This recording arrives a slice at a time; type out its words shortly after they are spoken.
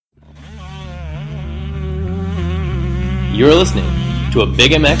You're listening to a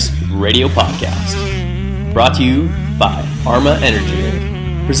Big MX radio podcast. Brought to you by Arma Energy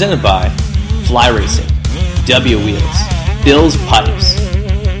Drink. Presented by Fly Racing, W Wheels, Bill's Pipes,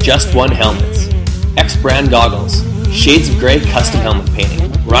 Just One Helmets, X Brand Goggles, Shades of Grey Custom Helmet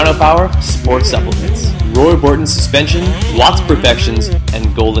Painting, Rhino Power Sports Supplements, Roy Borton Suspension, Watts Perfections,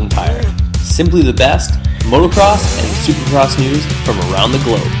 and Golden Tire. Simply the best motocross and supercross news from around the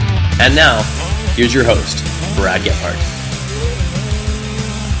globe. And now, here's your host, Brad Gephardt.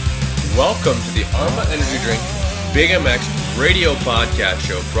 Welcome to the Arma Energy Drink Big MX radio podcast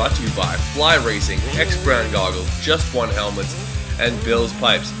show, brought to you by Fly Racing, X Brand Goggles, Just One Helmets, and Bill's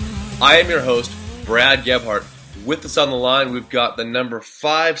Pipes. I am your host, Brad Gephardt. With us on the line, we've got the number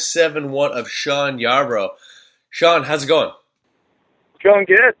 571 of Sean Yarbrough. Sean, how's it going? Going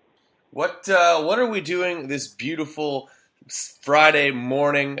good. What are we doing this beautiful Friday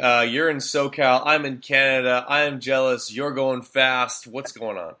morning? You're in SoCal. I'm in Canada. I am jealous. You're going fast. What's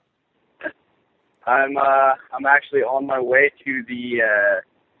going on? I'm actually on my way to the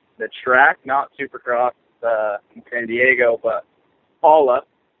track, not Supercross in San Diego, but Paula.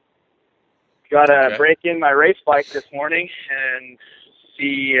 Got to break in my race bike this morning and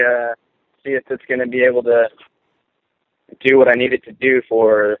see if it's going to be able to do what I need it to do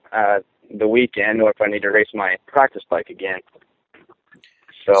for the weekend, or if I need to race my practice bike again.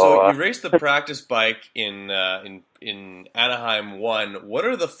 So you raced the practice bike in Anaheim 1. What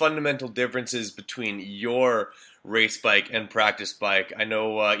are the fundamental differences between your race bike and practice bike? I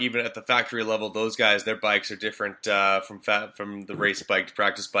know even at the factory level, those guys, their bikes are different from the race bike to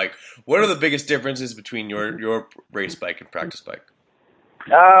practice bike. What are the biggest differences between your race bike and practice bike?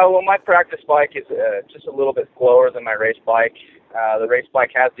 Well, my practice bike is just a little bit slower than my race bike. The race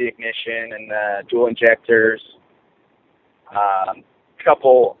bike has the ignition and dual injectors.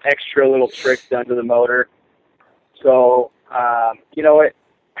 Couple extra little tricks done to the motor. So, I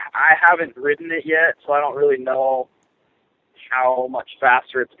haven't ridden it yet, so I don't really know how much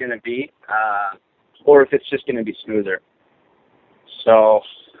faster it's going to be, or if it's just going to be smoother. So,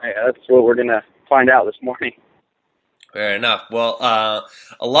 that's what we're going to find out this morning. Fair enough. Well,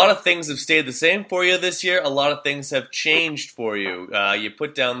 a lot of things have stayed the same for you this year. A lot of things have changed for you. You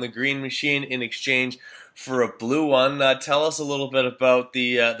put down the green machine in exchange for a blue one. Tell us a little bit about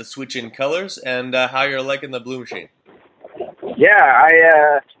the switch in colors and how you're liking the blue machine.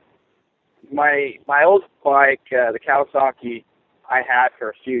 Yeah, my old bike, the Kawasaki, I had for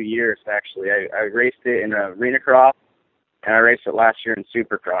a few years actually. I raced it in Arena Cross, and I raced it last year in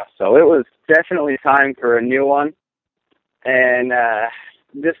Supercross. So it was definitely time for a new one. And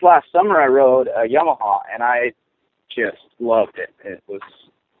this last summer I rode a Yamaha, and I just loved it. It was,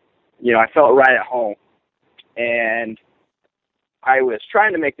 I felt right at home. And I was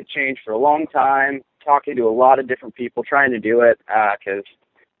trying to make the change for a long time, talking to a lot of different people, trying to do it because,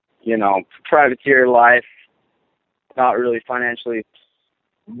 privateer life, not really financially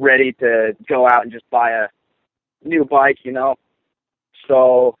ready to go out and just buy a new bike,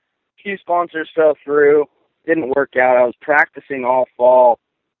 So a few sponsors fell through. Didn't work out. I was practicing all fall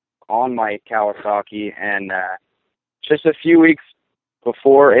on my Kawasaki, and just a few weeks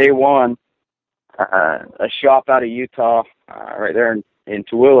before A1, a shop out of Utah, right there in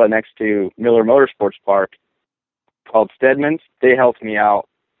Tooele next to Miller Motorsports Park, called Stedman's. They helped me out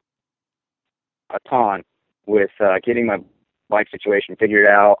a ton with getting my bike situation figured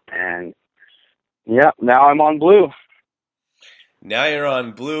out, and now I'm on blue. Now you're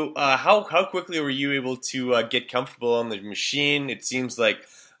on blue. How quickly were you able to get comfortable on the machine? It seems like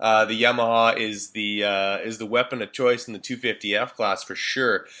the Yamaha is the weapon of choice in the 250F class for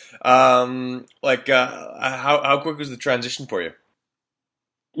sure. How quick was the transition for you?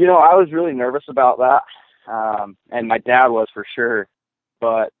 I was really nervous about that, and my dad was for sure.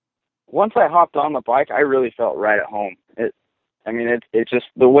 But once I hopped on the bike, I really felt right at home. It's just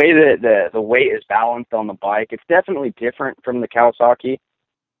the way that the weight is balanced on the bike. It's definitely different from the Kawasaki,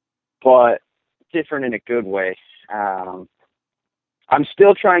 but different in a good way. I'm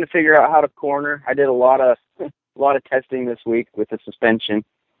still trying to figure out how to corner. I did a lot of testing this week with the suspension,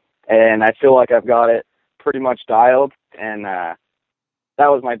 and I feel like I've got it pretty much dialed. And that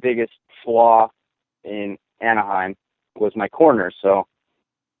was my biggest flaw in Anaheim, was my corner. So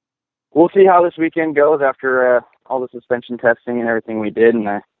we'll see how this weekend goes after all the suspension testing and everything we did, and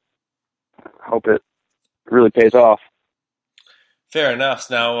I hope it really pays off. Fair enough.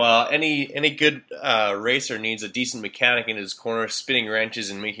 Now, any good racer needs a decent mechanic in his corner, spinning wrenches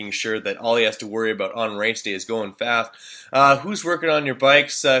and making sure that all he has to worry about on race day is going fast. Who's working on your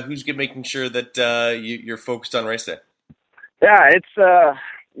bikes? Who's making sure that you're focused on race day? Yeah,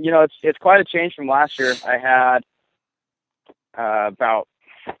 it's quite a change from last year. I had about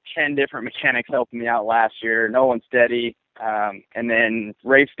 10 different mechanics helping me out last year. No one steady. And then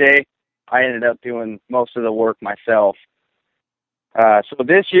race day, I ended up doing most of the work myself. So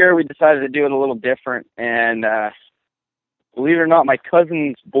this year we decided to do it a little different. And believe it or not, my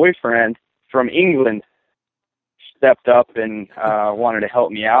cousin's boyfriend from England stepped up and wanted to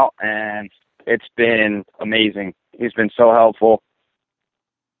help me out. And it's been amazing. He's been so helpful.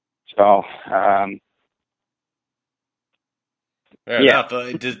 So, fair enough.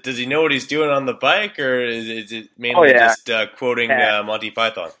 Does he know what he's doing on the bike, or is it mainly just quoting Monty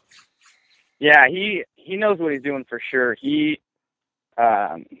Python? Yeah, he knows what he's doing for sure. His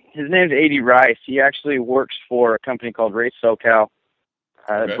name's A.D. Rice. He actually works for a company called Race SoCal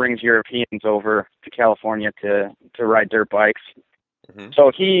that brings Europeans over to California to ride dirt bikes. Mm-hmm.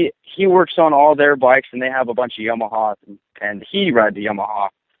 So he works on all their bikes, and they have a bunch of Yamahas, and he rides the Yamaha.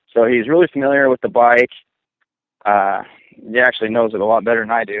 So he's really familiar with the bike. He actually knows it a lot better than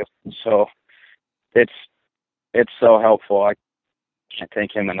I do. So it's so helpful. I can't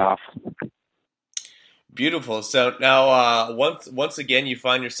thank him enough. Beautiful. So now, once again, you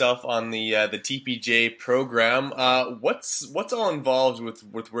find yourself on the TPJ program. What's all involved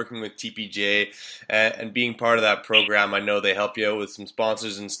with working with TPJ and being part of that program? I know they help you out with some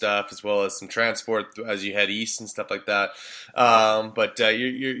sponsors and stuff, as well as some transport as you head east and stuff like that. But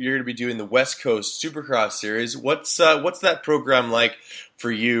you're going to be doing the West Coast Supercross Series. What's that program like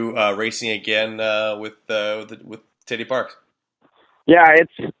for you racing again with Teddy Parks? Yeah,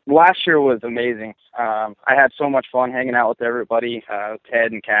 last year was amazing. I had so much fun hanging out with everybody,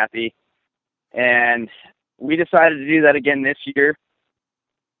 Ted and Kathy, and we decided to do that again this year.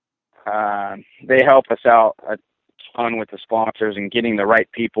 They help us out a ton with the sponsors and getting the right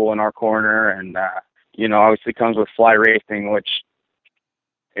people in our corner, and obviously comes with Fly Racing, which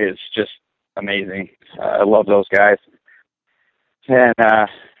is just amazing. I love those guys, and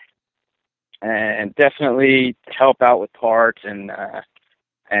definitely help out with parts and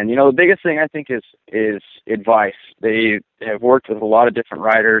the biggest thing I think is advice. They have worked with a lot of different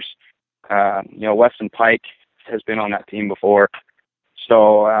riders. Weston Pike has been on that team before.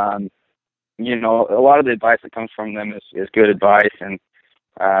 So, a lot of the advice that comes from them is good advice, and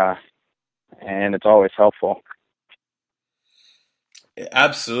it's always helpful.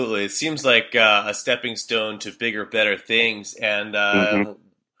 Absolutely. It seems like a stepping stone to bigger, better things. And mm-hmm.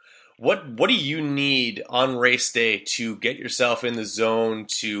 What do you need on race day to get yourself in the zone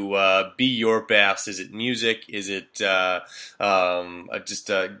to be your best? Is it music? Is it just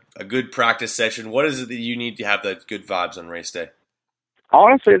a good practice session? What is it that you need to have the good vibes on race day?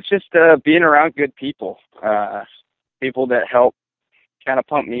 Honestly, it's just being around good people, people that help kind of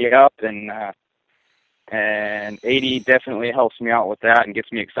pump me up, and AD definitely helps me out with that and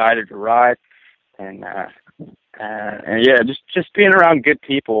gets me excited to ride. And just being around good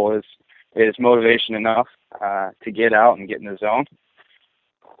people is motivation enough to get out and get in the zone.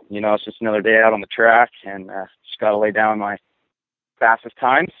 It's just another day out on the track, and just got to lay down my fastest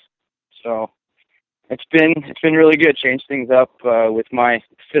times. So it's been really good. Changed things up with my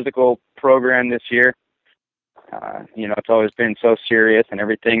physical program this year. It's always been so serious and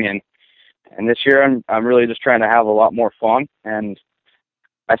everything, and this year I'm really just trying to have a lot more fun, and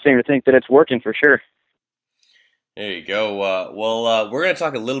I seem to think that it's working for sure. There you go. We're going to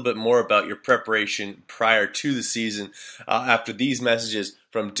talk a little bit more about your preparation prior to the season after these messages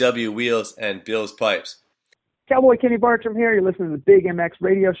from W Wheels and Bill's Pipes. Cowboy Kenny Bartram here. You're listening to the Big MX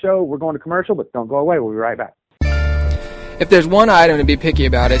Radio Show. We're going to commercial, but don't go away. We'll be right back. If there's one item to be picky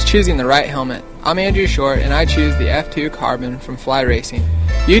about, it's choosing the right helmet. I'm Andrew Short, and I choose the F2 Carbon from Fly Racing.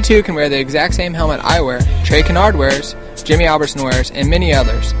 You too can wear the exact same helmet I wear, Trey Kennard wears, Jimmy Albertson wears, and many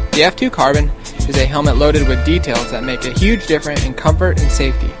others. The F2 Carbon is a helmet loaded with details that make a huge difference in comfort and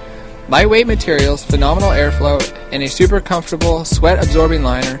safety. Lightweight materials, phenomenal airflow, and a super comfortable sweat-absorbing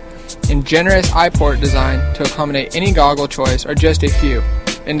liner, and generous eye-port design to accommodate any goggle choice are just a few.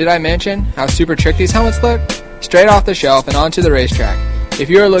 And did I mention how super trick these helmets look? Straight off the shelf and onto the racetrack. If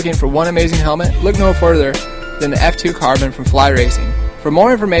you are looking for one amazing helmet, look no further than the F2 Carbon from Fly Racing. For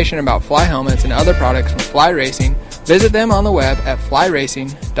more information about Fly helmets and other products from Fly Racing, visit them on the web at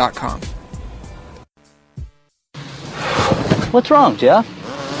flyracing.com. What's wrong, Jeff?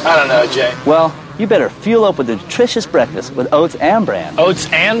 I don't know, Jay. Well, you better fuel up with a nutritious breakfast with Oats and Bran. Oats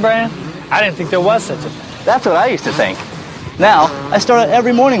and Bran? I didn't think there was such a thing. That's what I used to think. Now, I start out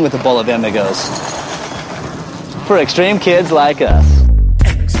every morning with a bowl of Amigos. For extreme kids like us.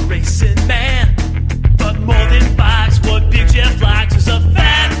 X-Racing Man, but more than bikes, what Big Jeff likes is a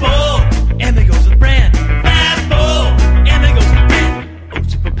fat bowl. Amigos with Bran, fat bowl. Amigos with Bran,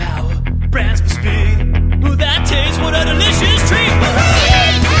 Oats for power, Bran's for speed. Ooh, that tastes what a delicious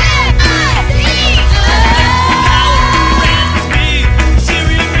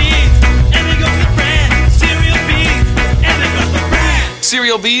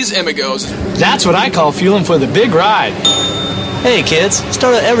cereal these Amigos. That's what I call fueling for the big ride. Hey kids,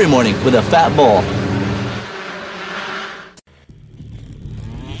 start out every morning with a fat ball.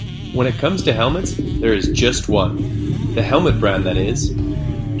 When it comes to helmets, there is just one. The helmet brand, that is.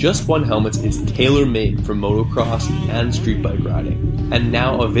 Just One Helmets is tailor-made for motocross and street bike riding, and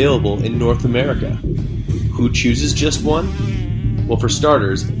now available in North America. Who chooses Just One? Well, for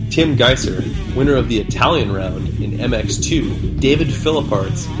starters, Tim Geiser, winner of the Italian round in MX2, David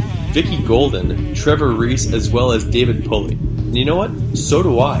Philipparts, Vicky Golden, Trevor Reese, as well as David Pulley. And you know what? So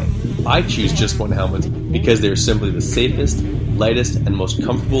do I. I choose Just One Helmets because they're simply the safest, lightest, and most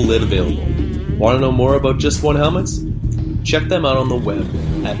comfortable lid available. Want to know more about Just One Helmets? Check them out on the web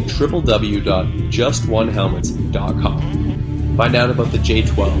at www.justonehelmets.com. Find out about the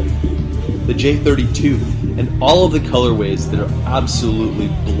J12, the J32, and all of the colorways that are absolutely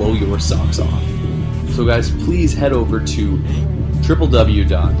blow your socks off. So guys, please head over to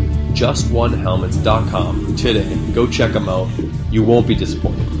www.justonehelmets.com today. Go check them out. You won't be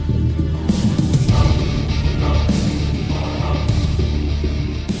disappointed.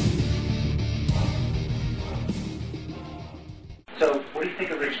 So, what do you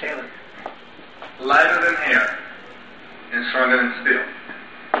think of Rich Taylor? Lighter than air and stronger than steel.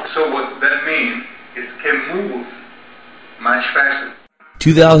 So what that means is it can move much faster.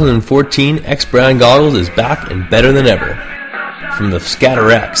 2014 X-Brand Goggles is back and better than ever. From the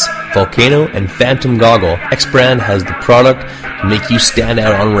Scatter X, Volcano, and Phantom Goggle, X-Brand has the product to make you stand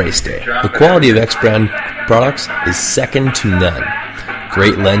out on race day. The quality of X-Brand products is second to none.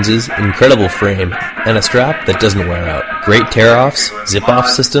 Great lenses, incredible frame, and a strap that doesn't wear out. Great tear-offs, zip-off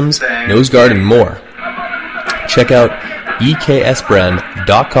systems, nose guard, and more. Check out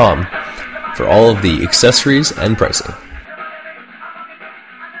eksbrand.com for all of the accessories and pricing.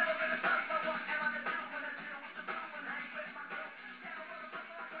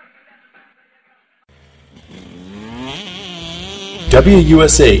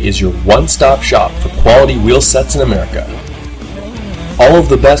 WUSA is your one-stop shop for quality wheel sets in America. All of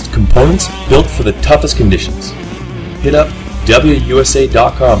the best components built for the toughest conditions. Hit up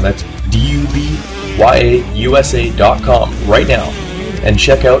WUSA.com, that's DUBYAUSA.com right now, and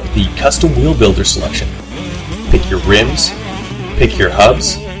check out the custom wheel builder selection. Pick your rims, pick your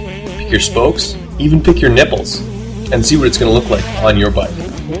hubs, pick your spokes, even pick your nipples, and see what it's going to look like on your bike.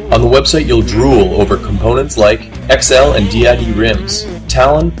 On the website, you'll drool over components like XL and DID rims,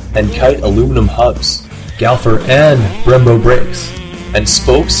 Talon and Kite aluminum hubs, Galfer and Brembo brakes, and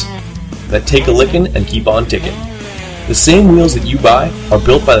spokes that take a licking and keep on ticking. The same wheels that you buy are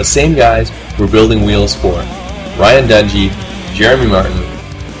built by the same guys who are building wheels for Ryan Dungey, Jeremy Martin,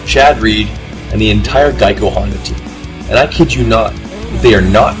 Chad Reed, and the entire Geico Honda team. And I kid you not, they are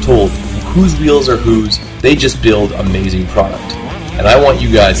not told whose wheels are whose, they just build amazing product. And I want you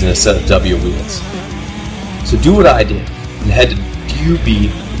guys in a set of W wheels. So do what I did and head to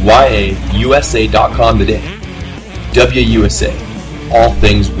DUBYAUSA.com today. WUSA, all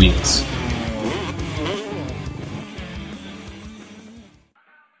things wheels.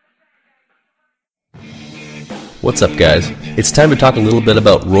 What's up, guys? It's time to talk a little bit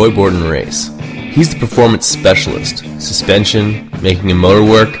about Roy Borden Race. He's the performance specialist. Suspension, making a motor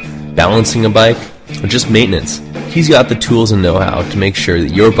work, balancing a bike, or just maintenance. He's got the tools and know-how to make sure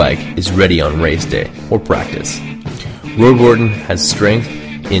that your bike is ready on race day or practice. Roy Borden has strength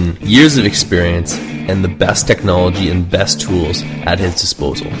in years of experience and the best technology and best tools at his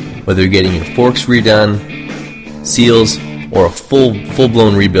disposal. Whether you're getting your forks redone, seals, or a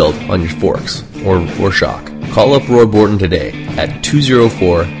full-blown rebuild on your forks or shock. Call up Roy Borden today at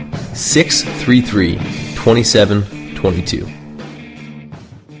 204-633-2722.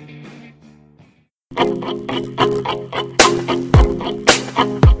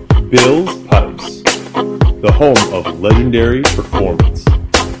 Bill's Pipes, the home of legendary performance.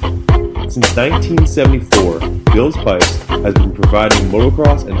 Since 1974, Bill's Pipes has been providing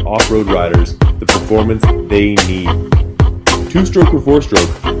motocross and off-road riders the performance they need. Two-stroke or four-stroke,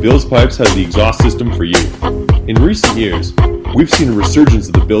 Bill's Pipes has the exhaust system for you. In recent years, we've seen a resurgence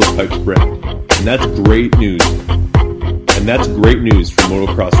of the Bill's Pipes brand, and that's great news. And that's great news for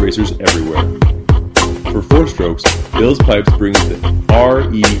motocross racers everywhere. For four strokes, Bill's Pipes brings the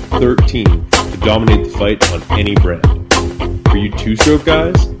RE13 to dominate the fight on any brand. For you two-stroke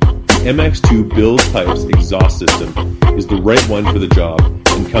guys, the MX2 Bill's Pipes exhaust system is the right one for the job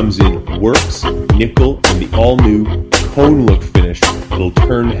and comes in Works, Nickel, and the all-new cone look finish that'll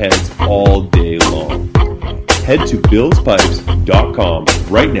turn heads all day long. Head to billspipes.com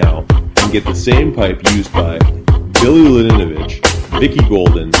right now and get the same pipe used by Billy Laninovich, Vicky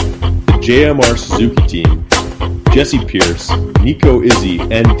Golden, the JMR Suzuki team, Jesse Pierce, Nico Izzy,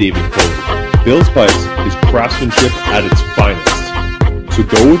 and David Foley. Bill's Pipes is craftsmanship at its finest. So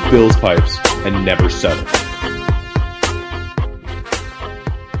go with Bill's Pipes and never settle.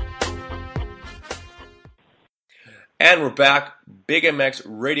 And we're back. Big MX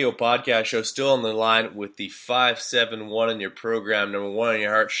Radio Podcast Show, still on the line with the 571 in your program, number one in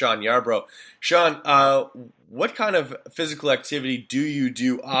your heart, Sean Yarbrough. Sean, what kind of physical activity do you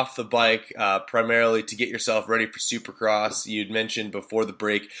do off the bike, primarily to get yourself ready for Supercross? You'd mentioned before the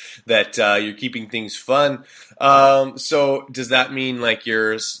break that you're keeping things fun. So does that mean like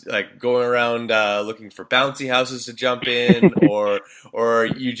you're like going around looking for bouncy houses to jump in, or are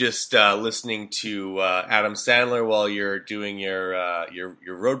you just listening to Adam Sandler while you're doing your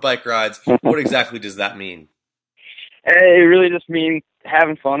road bike rides? What exactly does that mean? It really just means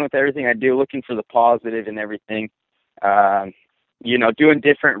having fun with everything I do, looking for the positive in everything. Doing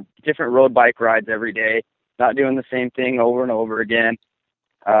different road bike rides every day, not doing the same thing over and over again.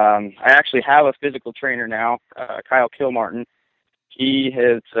 I actually have a physical trainer now, Kyle Kilmartin. He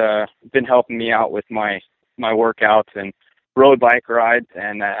has been helping me out with my workouts and road bike rides,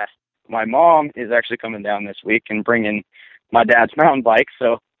 and my mom is actually coming down this week and bringing my dad's mountain bike,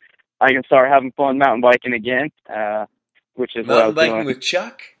 so I can start having fun mountain biking again, which is what I was doing. Mountain biking with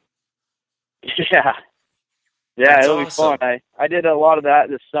Chuck? Yeah. That's it'll awesome. be fun. I did a lot of that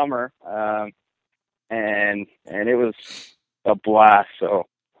this summer, and it was a blast, so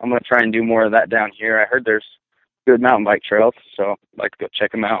I'm going to try and do more of that down here. I heard there's good mountain bike trails, so I'd like to go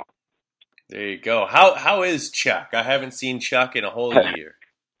check them out. There you go. How is Chuck? I haven't seen Chuck in a whole year.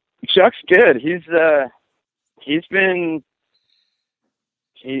 Chuck's good. He's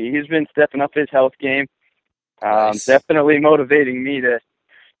been stepping up his health game. Nice. Definitely motivating me to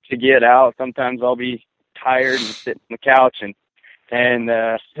get out. Sometimes I'll be tired and sit on the couch,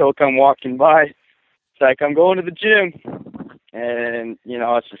 and he'll come walking by. It's like, I'm going to the gym. And,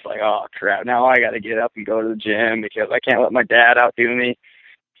 it's just like, oh, crap. Now I got to get up and go to the gym because I can't let my dad outdo me.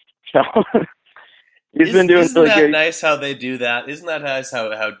 So he's been doing really good. Isn't that nice how they do that? Isn't that nice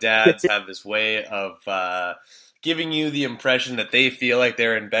how dads have this way of giving you the impression that they feel like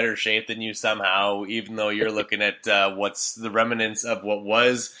they're in better shape than you somehow, even though you're looking at what's the remnants of what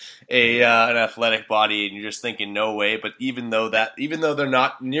was an athletic body, and you're just thinking, no way. But even though they're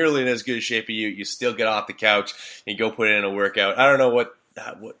not nearly in as good a shape as you still get off the couch and go put in a workout. I don't know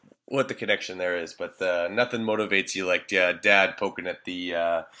what the connection there is, but nothing motivates you like dad poking at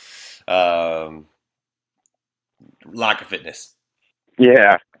the lack of fitness.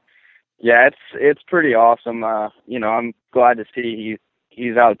 Yeah, it's pretty awesome. I'm glad to see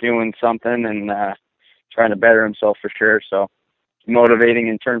he's out doing something and trying to better himself for sure. So motivating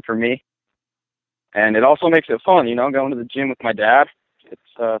in turn for me, and it also makes it fun. Going to the gym with my dad.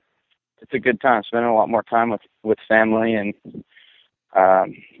 It's a good time. Spending a lot more time with family and as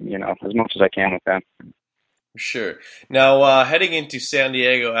much as I can with them. Sure. Now, heading into San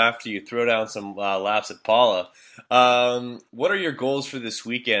Diego after you throw down some laps at Paula, what are your goals for this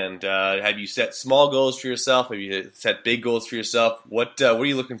weekend? Have you set small goals for yourself? Have you set big goals for yourself? What are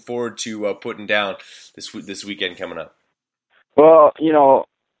you looking forward to putting down this weekend coming up? Well,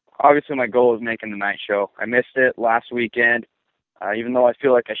 obviously my goal is making the night show. I missed it last weekend. Even though I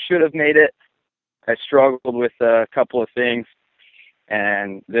feel like I should have made it, I struggled with a couple of things.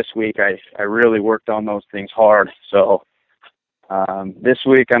 And this week, I really worked on those things hard. So this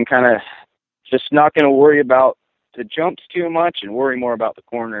week, I'm kind of just not going to worry about the jumps too much and worry more about the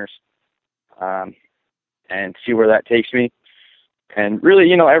corners and see where that takes me. And really,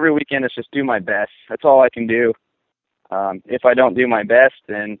 every weekend, it's just do my best. That's all I can do. If I don't do my best,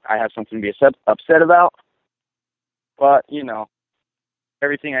 then I have something to be upset about. But,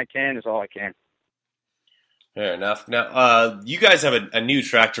 everything I can is all I can. Fair enough. Now, you guys have a new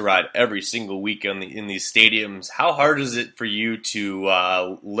track to ride every single week in these stadiums. How hard is it for you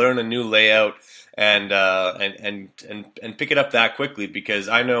to learn a new layout and pick it up that quickly? Because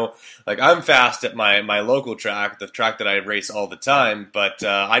I know, like, I'm fast at my local track, the track that I race all the time, but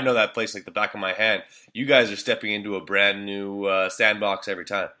I know that place like the back of my hand. You guys are stepping into a brand new sandbox every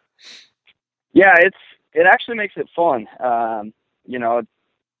time. Yeah, it actually makes it fun.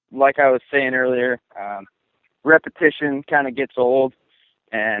 Like I was saying earlier, repetition kind of gets old,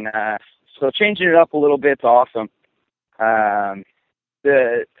 and so changing it up a little bit's awesome.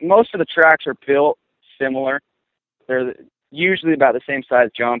 Most of the tracks are built similar. They're usually about the same size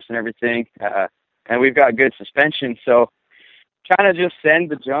jumps and everything, and we've got good suspension, so kind of just send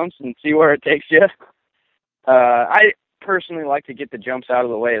the jumps and see where it takes you. I personally like to get the jumps out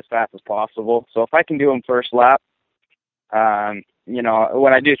of the way as fast as possible, so if I can do them first lap, when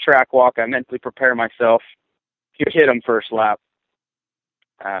I do track walk, I mentally prepare myself hit them first lap.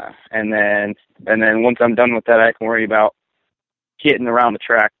 And then once I'm done with that, I can worry about getting around the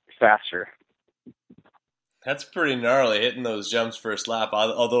track faster. That's pretty gnarly, hitting those jumps first lap.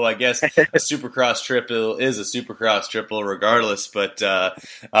 Although I guess a Supercross triple is a Supercross triple regardless. But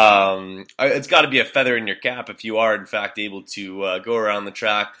it's got to be a feather in your cap if you are in fact able to go around the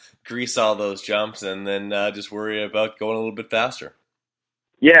track, grease all those jumps, and then just worry about going a little bit faster.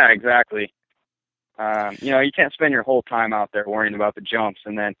 Yeah, exactly. You can't spend your whole time out there worrying about the jumps,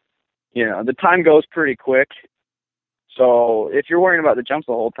 and then, the time goes pretty quick. So if you're worrying about the jumps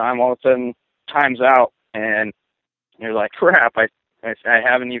the whole time, all of a sudden time's out, and you're like, crap, I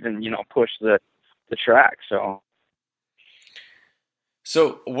haven't even, pushed the track.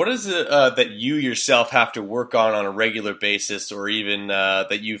 So what is it that you yourself have to work on a regular basis, or even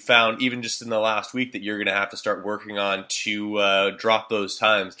that you found even just in the last week that you're going to have to start working on to drop those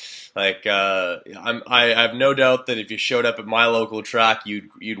times? Like I have no doubt that if you showed up at my local track,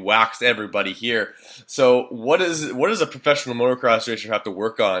 you'd wax everybody here. So what does a professional motocross racer have to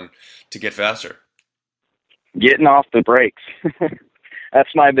work on to get faster? Getting off the brakes.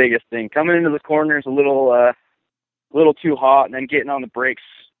 That's my biggest thing. Coming into the corners a little too hot, and then getting on the brakes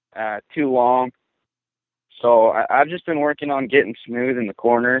too long. So I've just been working on getting smooth in the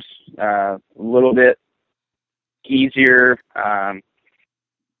corners, a little bit easier,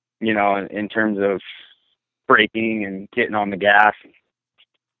 in terms of braking and getting on the gas,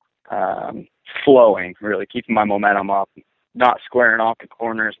 flowing, really keeping my momentum up, not squaring off the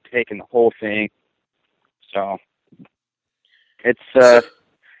corners, taking the whole thing. So it's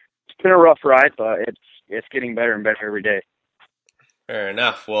been a rough ride, but it's getting better and better every day. Fair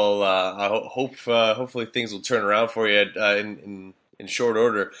enough. Well, I hopefully things will turn around for you in short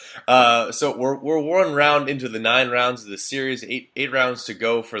order. So we're 1 round into the 9 rounds of the series, 8 rounds to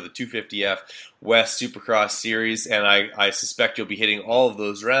go for the 250F West Supercross Series, and I suspect you'll be hitting all of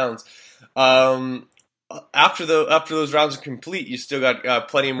those rounds. After those rounds are complete, you still got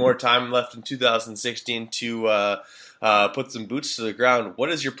plenty more time left in 2016 to put some boots to the ground. What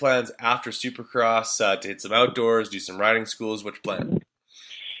is your plans after Supercross? To hit some outdoors, do some riding schools? What's your plan?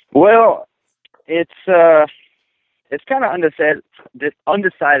 Well, it's kind of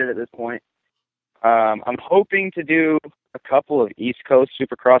undecided at this point. I'm hoping to do a couple of East Coast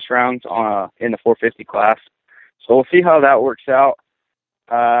Supercross rounds in the 450 class, so we'll see how that works out.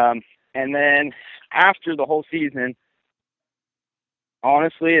 And then after the whole season,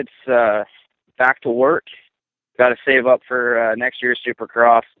 honestly, it's back to work. Got to save up for next year's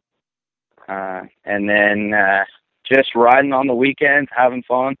Supercross, and then just riding on the weekends, having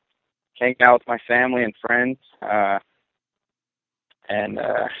fun, hanging out with my family and friends, and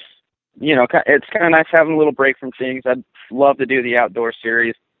it's kind of nice having a little break from things. I'd love to do the outdoor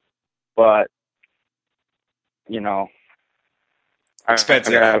series, but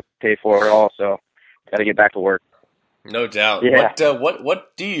expensive. I gotta pay for it all, so gotta get back to work. No doubt. Yeah.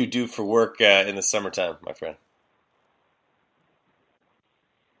 What do you do for work in the summertime, my friend?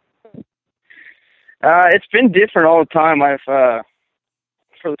 It's been different all the time. I've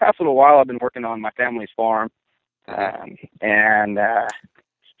for the past little while, I've been working on my family's farm, and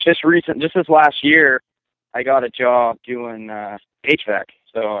just this last year, I got a job doing HVAC,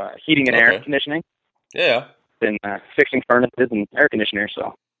 so heating and air conditioning. Yeah. Been fixing furnaces and air conditioners.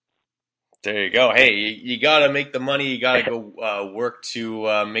 So there you go. Hey, you got to make the money. You got to go work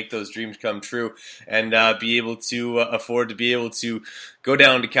to make those dreams come true, and be able to afford to be able to go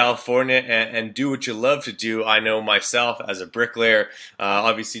down to California and do what you love to do. I know myself as a bricklayer,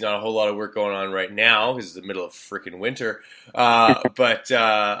 obviously not a whole lot of work going on right now because it's the middle of freaking winter. But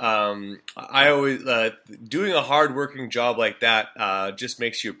I always doing a hard-working job like that just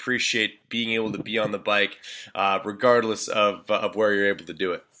makes you appreciate being able to be on the bike, regardless of where you're able to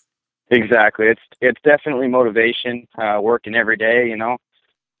do it. Exactly. It's definitely motivation, working every day,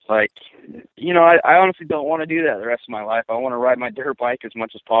 It's like, I honestly don't want to do that the rest of my life. I want to ride my dirt bike as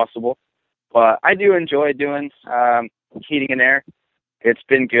much as possible. But I do enjoy doing heating and air. It's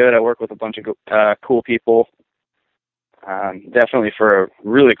been good. I work with a bunch of cool people. Definitely for a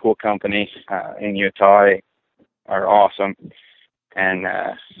really cool company in Utah. They are awesome. And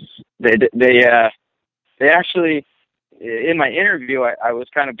they actually... In my interview, I was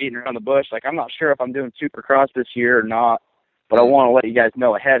kind of beating around the bush. Like, I'm not sure if I'm doing Supercross this year or not, but I want to let you guys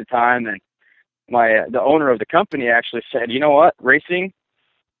know ahead of time. And the owner of the company actually said, you know what, racing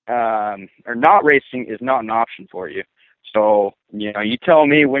or not racing is not an option for you. So, you tell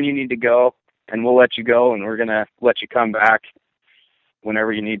me when you need to go, and we'll let you go, and we're going to let you come back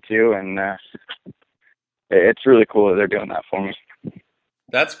whenever you need to. And it's really cool that they're doing that for me.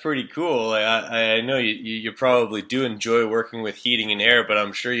 That's pretty cool. I know you probably do enjoy working with heating and air, but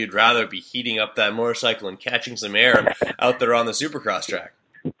I'm sure you'd rather be heating up that motorcycle and catching some air out there on the Supercross track.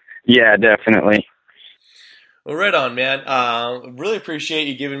 Yeah, definitely. Well, right on, man. Really appreciate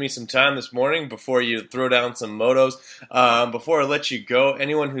you giving me some time this morning before you throw down some motos. Before I let you go,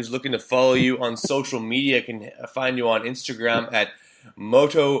 anyone who's looking to follow you on social media can find you on Instagram at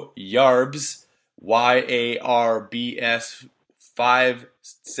MotoYarbs, YARBS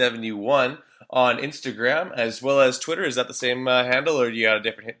 571 on Instagram, as well as Twitter. Is that the same handle, or do you got a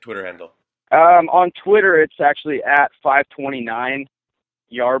different Twitter handle? On Twitter, it's actually at 529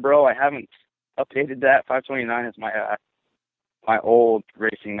 Yarbrough. I haven't updated that. 529 is my old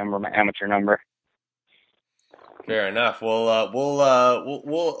racing number, my amateur number. Fair enough. Well,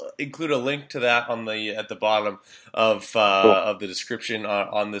 we'll include a link to that at the bottom of the description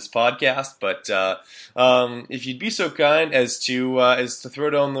on this podcast. But if you'd be so kind as to throw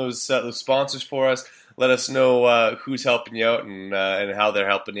down those sponsors for us, let us know who's helping you out and how they're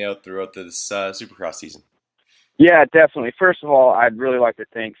helping you out throughout this Supercross season. Yeah, definitely. First of all, I'd really like to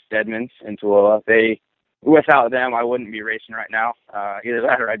thank Stedman's in Tooele. Without them, I wouldn't be racing right now. Either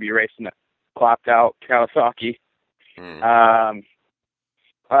that or I'd be racing a clapped out Kawasaki. I'd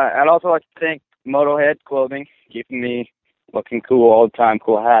also like to thank Motohead Clothing, keeping me looking cool all the time.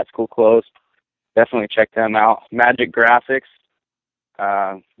 Cool hats, cool clothes. Definitely check them out. Magic Graphics.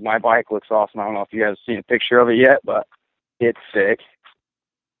 My bike looks awesome. I don't know if you guys have seen a picture of it yet, but it's sick.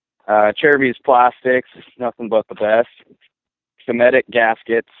 Cherubies Plastics, nothing but the best. Semitic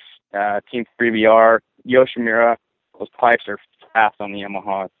Gaskets, Team 3BR, Yoshimura. Those pipes are fast on the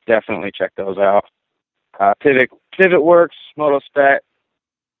Yamaha. Definitely check those out. Pivot Works, Motospec,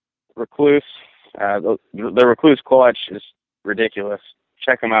 Recluse. The Recluse clutch is ridiculous.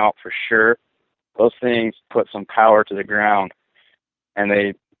 Check them out for sure. Those things put some power to the ground, and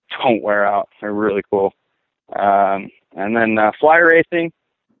they don't wear out. They're really cool. And then Fly Racing,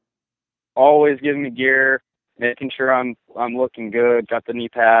 always giving me gear, making sure I'm looking good. Got the knee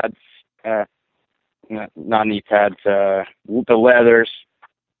pads, not knee pads, the leathers,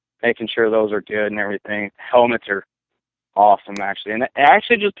 making sure those are good and everything. Helmets are awesome, actually. And I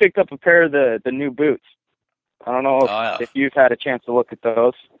actually just picked up a pair of the new boots. I don't know if you've had a chance to look at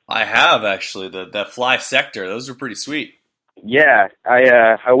those. I have, actually. The Fly Sector. Those are pretty sweet. Yeah.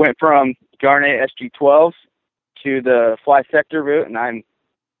 I went from Garnet SG12s to the Fly Sector boot, and I'm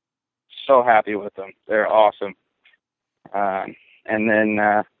so happy with them. They're awesome. And then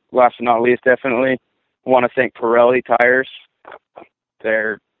last but not least, definitely want to thank Pirelli Tires.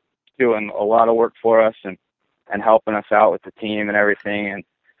 They're doing a lot of work for us and helping us out with the team and everything,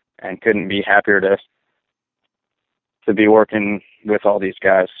 and couldn't be happier to be working with all these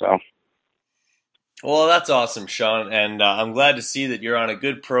guys. So, well, that's awesome, Sean, and I'm glad to see that you're on a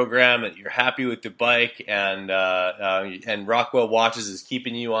good program, that you're happy with the bike, and Rockwell Watches is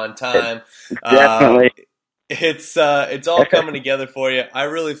keeping you on time. Definitely. It's all coming together for you. I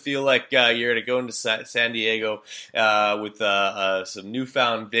really feel like you're going to go into San Diego with some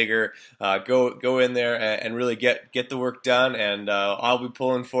newfound vigor. Go in there and really get the work done, and I'll be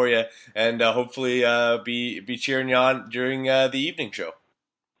pulling for you, and hopefully be cheering you on during the evening show.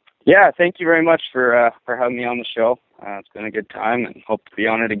 Yeah, thank you very much for having me on the show. It's been a good time, and hope to be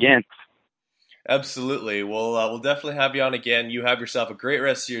on it again. Absolutely. We'll definitely have you on again. You have yourself a great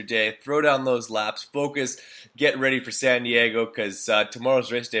rest of your day. Throw down those laps. Focus. Get ready for San Diego, because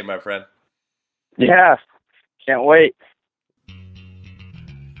tomorrow's race day, my friend. Yeah. Can't wait.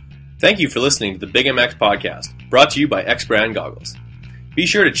 Thank you for listening to the Big MX Podcast, brought to you by X-Brand Goggles. Be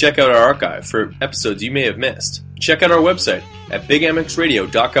sure to check out our archive for episodes you may have missed. Check out our website at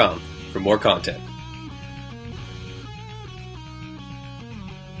bigmxradio.com for more content.